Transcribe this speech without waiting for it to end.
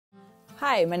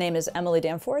Hi, my name is Emily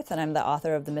Danforth, and I'm the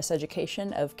author of The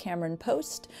Miseducation of Cameron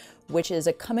Post, which is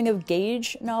a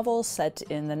coming-of-age novel set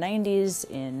in the 90s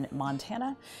in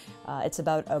Montana. It's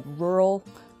about a rural,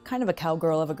 kind of a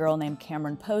cowgirl of a girl named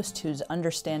Cameron Post who's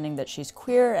understanding that she's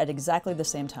queer at exactly the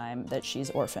same time that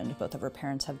she's orphaned. Both of her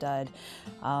parents have died.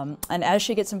 And as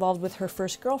she gets involved with her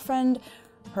first girlfriend,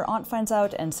 her aunt finds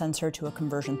out and sends her to a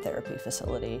conversion therapy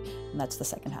facility, and that's the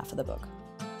second half of the book.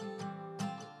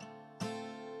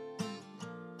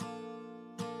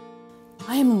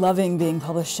 I am loving being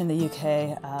published in the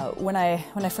UK. When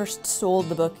I first sold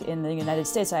the book in the United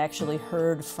States, I actually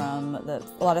heard from a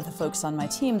lot of the folks on my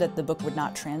team that the book would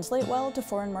not translate well to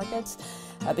foreign markets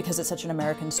because it's such an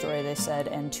American story, they said,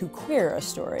 and too queer a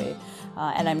story.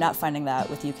 And I'm not finding that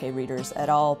with UK readers at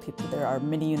all. There are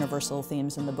many universal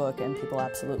themes in the book, and people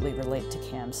absolutely relate to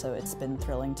Cam, so it's been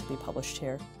thrilling to be published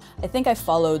here. I think I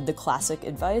followed the classic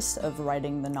advice of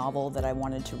writing the novel that I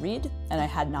wanted to read, and I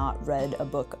had not read a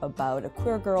book about a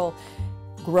queer girl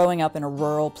growing up in a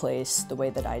rural place the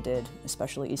way that I did,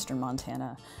 especially eastern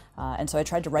Montana. And so I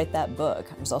tried to write that book.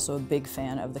 I was also a big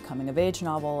fan of the coming-of-age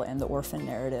novel and the orphan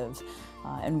narrative.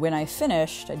 And when I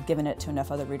finished, I'd given it to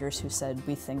enough other readers who said,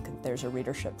 "We think there's a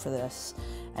readership for this,"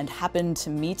 and happened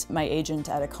to meet my agent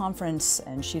at a conference,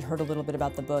 and she'd heard a little bit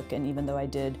about the book, and even though I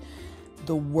did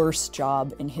the worst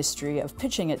job in history of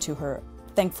pitching it to her,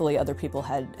 thankfully other people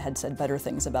had said better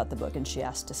things about the book, and she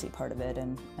asked to see part of it,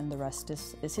 and the rest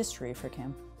is history for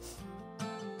Cam.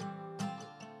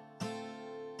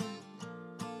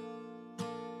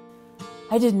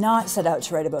 I did not set out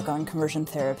to write a book on conversion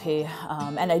therapy,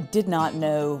 and I did not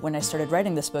know when I started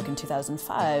writing this book in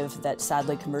 2005 that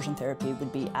sadly conversion therapy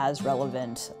would be as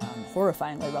relevant,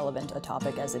 horrifyingly relevant a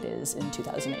topic as it is in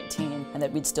 2018, and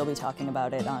that we'd still be talking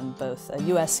about it on both a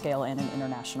US scale and an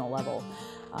international level.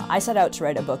 I set out to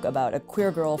write a book about a queer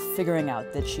girl figuring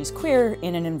out that she's queer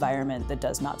in an environment that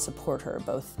does not support her,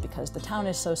 both because the town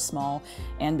is so small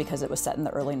and because it was set in the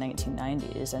early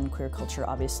 1990s, and queer culture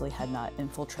obviously had not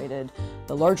infiltrated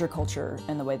the larger culture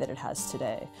in the way that it has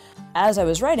today. As I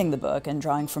was writing the book and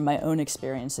drawing from my own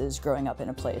experiences growing up in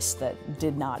a place that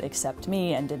did not accept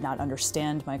me and did not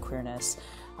understand my queerness,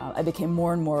 I became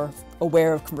more and more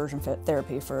aware of conversion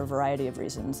therapy for a variety of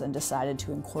reasons and decided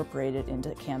to incorporate it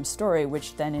into Cam's story,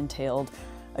 which then entailed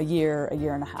a year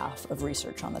and a half of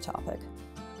research on the topic.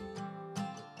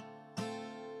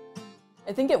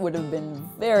 I think it would have been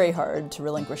very hard to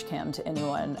relinquish Cam to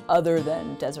anyone other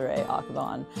than Desiree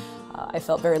Akhavan. I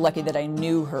felt very lucky that I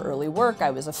knew her early work. I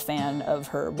was a fan of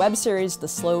her web series, The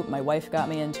Slope. My wife got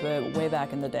me into it way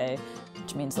back in the day,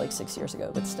 which means like 6 years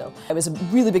ago, but still. I was a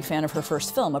really big fan of her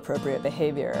first film, Appropriate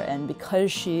Behavior, and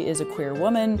because she is a queer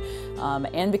woman,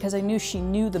 and because I knew she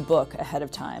knew the book ahead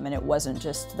of time, and it wasn't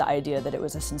just the idea that it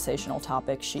was a sensational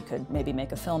topic she could maybe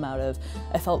make a film out of,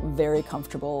 I felt very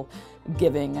comfortable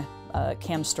giving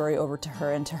Cam's story over to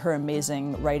her and to her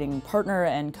amazing writing partner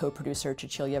and co-producer,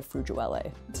 Cecilia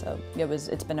Frugiuele. So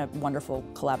it's been a wonderful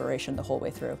collaboration the whole way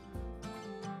through.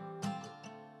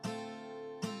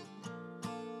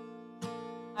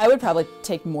 I would probably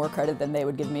take more credit than they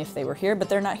would give me if they were here, but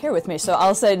they're not here with me, so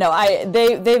I'll say no.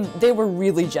 They were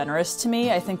really generous to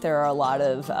me. I think there are a lot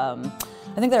of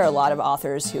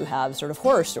authors who have sort of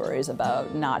horror stories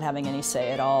about not having any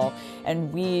say at all,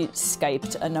 and we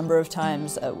Skyped a number of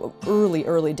times.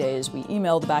 Early days, we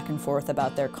emailed back and forth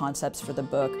about their concepts for the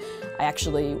book. I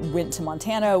actually went to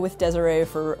Montana with Desiree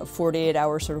for a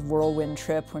 48-hour sort of whirlwind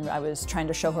trip when I was trying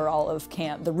to show her all of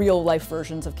the real-life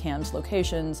versions of Cam's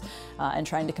locations and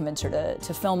trying to convince her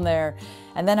to film there.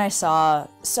 And then I saw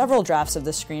several drafts of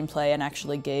the screenplay and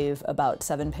actually gave about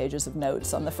 7 pages of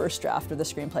notes on the first draft of the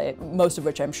screenplay, most of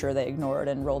which I'm sure they ignored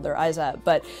and rolled their eyes at.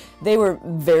 But they were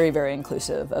very, very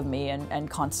inclusive of me and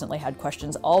constantly had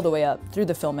questions all the way up through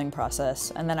the filming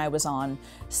process. And then I was on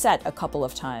set a couple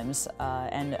of times,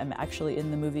 and I'm actually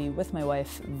in the movie with my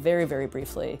wife very, very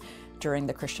briefly during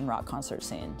the Christian rock concert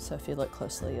scene. So if you look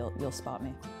closely, you'll spot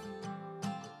me.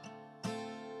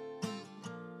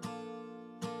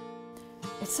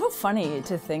 It's so funny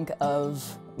to think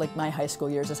of like my high school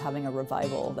years as having a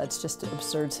revival. That's just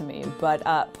absurd to me. But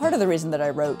part of the reason that I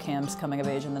wrote Cam's coming of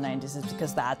age in the 90s is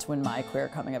because that's when my queer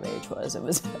coming of age was. It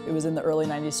was in the early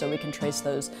 90s, so we can trace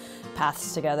those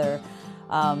paths together.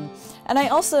 And I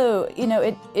also,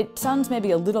 it sounds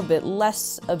maybe a little bit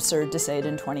less absurd to say it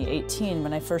in 2018.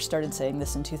 When I first started saying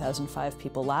this in 2005,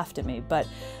 people laughed at me. But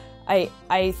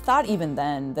I thought even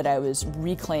then that I was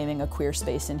reclaiming a queer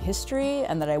space in history,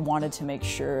 and that I wanted to make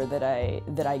sure that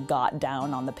I got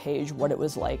down on the page what it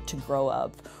was like to grow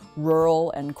up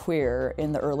rural and queer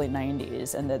in the early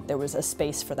 90s, and that there was a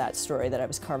space for that story, that I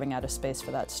was carving out a space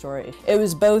for that story. It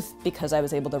was both because I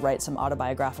was able to write some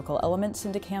autobiographical elements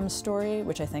into Cam's story,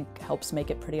 which I think helps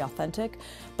make it pretty authentic,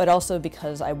 but also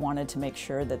because I wanted to make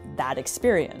sure that that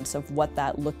experience of what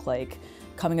that looked like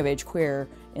coming of age queer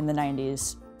in the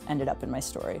 90s ended up in my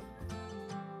story.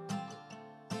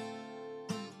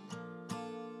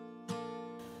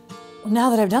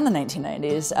 Now that I've done the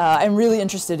 1990s, I'm really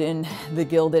interested in the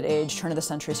Gilded Age, turn of the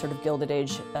century sort of Gilded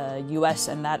Age US,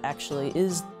 and that actually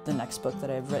is the next book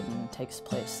that I've written. It takes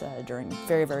place during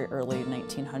very, very early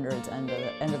 1900s, end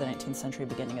of the 19th century,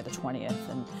 beginning of the 20th,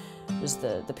 and it was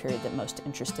the period that most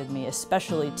interested me,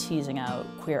 especially teasing out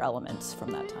queer elements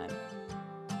from that time.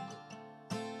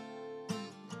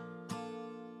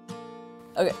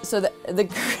 Okay, so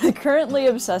the currently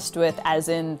obsessed with, as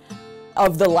in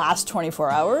of the last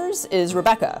 24 hours, is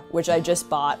Rebecca, which I just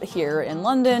bought here in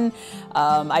London.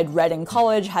 I'd read in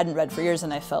college, hadn't read for years,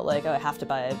 and I felt like, oh, I have to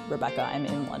buy Rebecca. I'm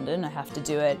in London, I have to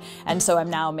do it. And so I'm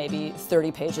now maybe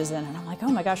 30 pages in, and I'm like, oh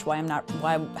my gosh, why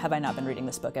have I not been reading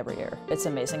this book every year? It's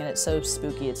amazing, and it's so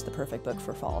spooky. It's the perfect book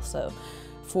for fall. So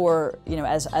for, you know,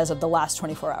 as of the last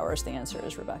 24 hours, the answer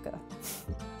is Rebecca.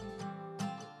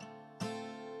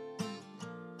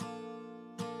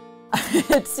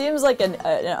 It seems like an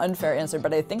unfair answer,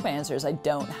 but I think my answer is I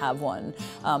don't have one.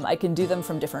 I can do them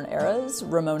from different eras.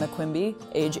 Ramona Quimby,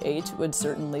 age 8, would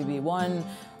certainly be one.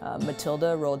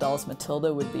 Matilda, Roald Dahl's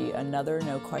Matilda would be another,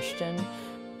 no question.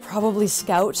 Probably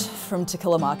Scout from To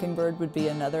Kill a Mockingbird would be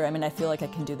another. I mean, I feel like I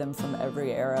can do them from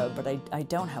every era, but I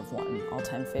don't have one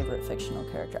all-time favorite fictional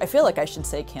character. I feel like I should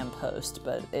say Cam Post,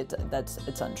 but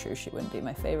it's untrue. She wouldn't be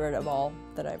my favorite of all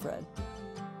that I've read.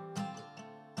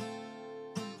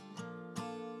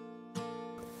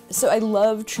 So I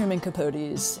love Truman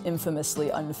Capote's infamously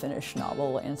unfinished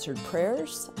novel, Answered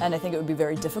Prayers, and I think it would be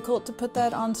very difficult to put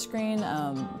that on screen,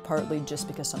 partly just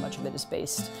because so much of it is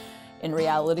based in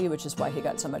reality, which is why he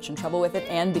got so much in trouble with it,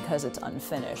 and because it's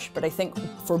unfinished. But I think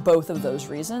for both of those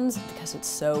reasons, because it's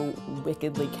so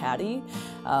wickedly catty,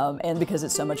 and because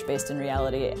it's so much based in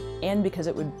reality, and because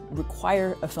it would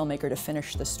require a filmmaker to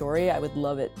finish the story, I would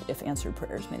love it if Answered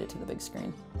Prayers made it to the big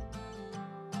screen.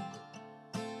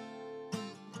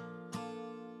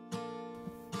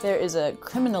 There is a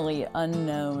criminally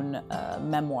unknown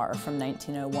memoir from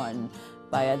 1901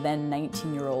 by a then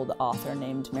 19-year-old author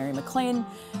named Mary MacLane,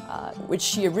 which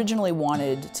she originally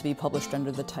wanted to be published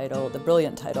under the title, the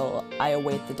brilliant title, I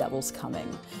Await the Devil's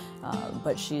Coming.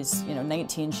 But she's,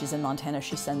 19, she's in Montana,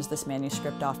 she sends this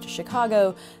manuscript off to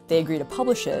Chicago, they agree to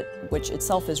publish it, which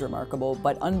itself is remarkable,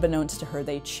 but unbeknownst to her,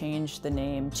 they changed the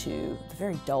name to the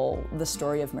very dull The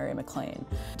Story of Mary MacLane.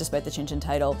 Despite the change in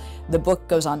title, the book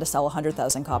goes on to sell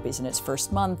 100,000 copies in its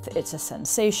first month, it's a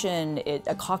sensation,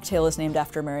 a cocktail is named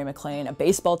after Mary MacLane, a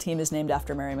baseball team is named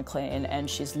after Mary MacLane, and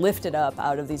she's lifted up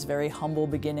out of these very humble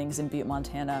beginnings in Butte,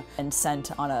 Montana, and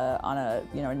sent on a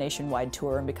nationwide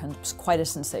tour and becomes quite a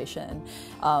sensation.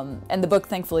 And the book,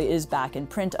 thankfully, is back in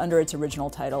print under its original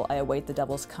title, I Await the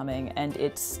Devil's Coming, and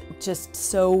it's just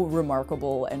so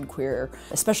remarkable and queer,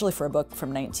 especially for a book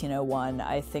from 1901.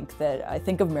 I think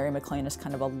of Mary MacLane as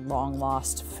kind of a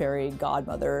long-lost fairy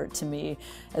godmother to me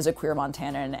as a queer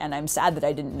Montanan, and I'm sad that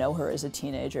I didn't know her as a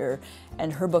teenager.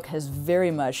 And her book has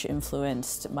very much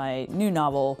influenced my new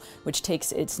novel, which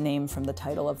takes its name from the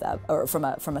title of that, or from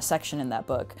a section in that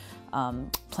book,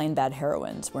 Plain Bad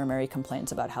Heroines, where Mary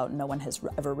complains about how no one has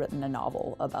ever written a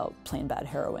novel about plain bad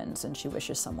heroines, and she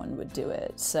wishes someone would do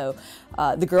it. So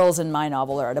the girls in my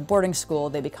novel are at a boarding school,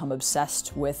 they become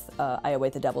obsessed with I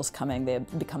Await the Devil's Coming, they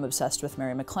become obsessed with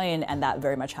Mary MacLane, and that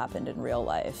very much happened in real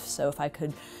life. So if I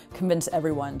could convince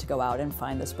everyone to go out and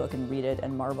find this book and read it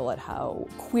and marvel at how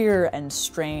queer and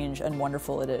strange and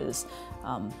wonderful it is,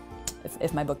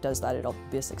 if my book does that, it'll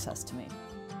be a success to me.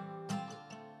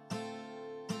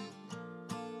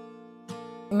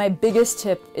 My biggest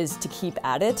tip is to keep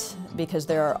at it, because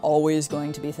there are always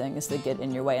going to be things that get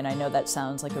in your way, and I know that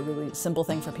sounds like a really simple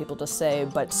thing for people to say,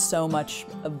 but so much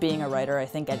of being a writer, I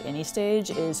think, at any stage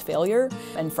is failure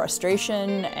and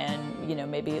frustration and,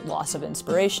 maybe loss of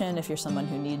inspiration. If you're someone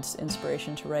who needs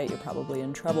inspiration to write, you're probably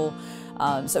in trouble.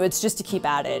 So it's just to keep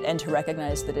at it and to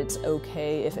recognize that it's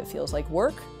okay if it feels like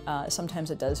work.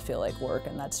 Sometimes it does feel like work,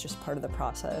 and that's just part of the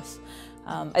process.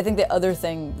 I think the other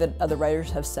thing that other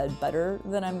writers have said better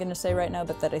than I'm going to say right now,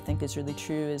 but that I think is really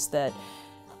true, is that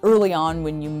early on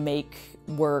when you make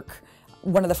work,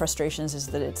 One of the frustrations is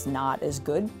that it's not as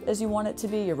good as you want it to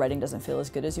be. Your writing doesn't feel as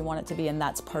good as you want it to be, and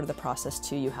that's part of the process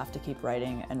too. You have to keep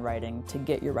writing and writing to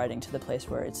get your writing to the place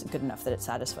where it's good enough that it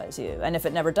satisfies you. And if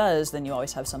it never does, then you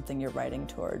always have something you're writing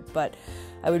toward. But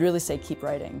I would really say keep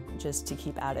writing, just to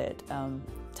keep at it.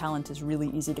 Talent is really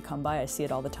easy to come by. I see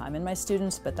it all the time in my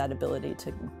students, but that ability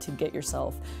to get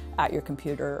yourself at your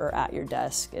computer or at your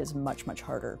desk is much, much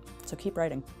harder. So keep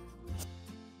writing.